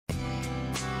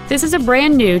This is a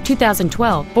brand new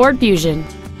 2012 Ford Fusion.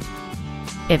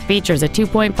 It features a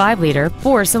 2.5-liter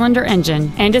four-cylinder engine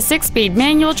and a 6-speed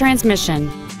manual transmission.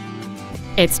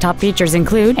 Its top features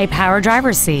include a power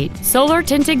driver's seat, solar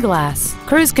tinted glass,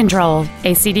 cruise control,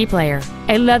 a CD player,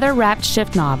 a leather-wrapped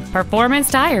shift knob,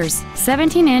 performance tires,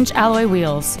 17-inch alloy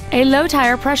wheels, a low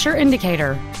tire pressure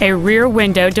indicator, a rear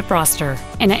window defroster,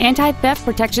 and an anti-theft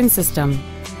protection system.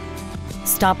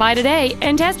 Stop by today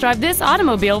and test drive this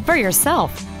automobile for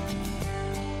yourself.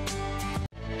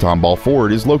 Tomball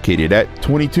Ford is located at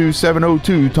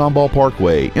 22702 Tomball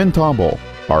Parkway in Tomball.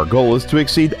 Our goal is to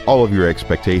exceed all of your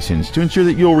expectations to ensure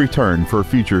that you'll return for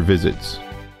future visits.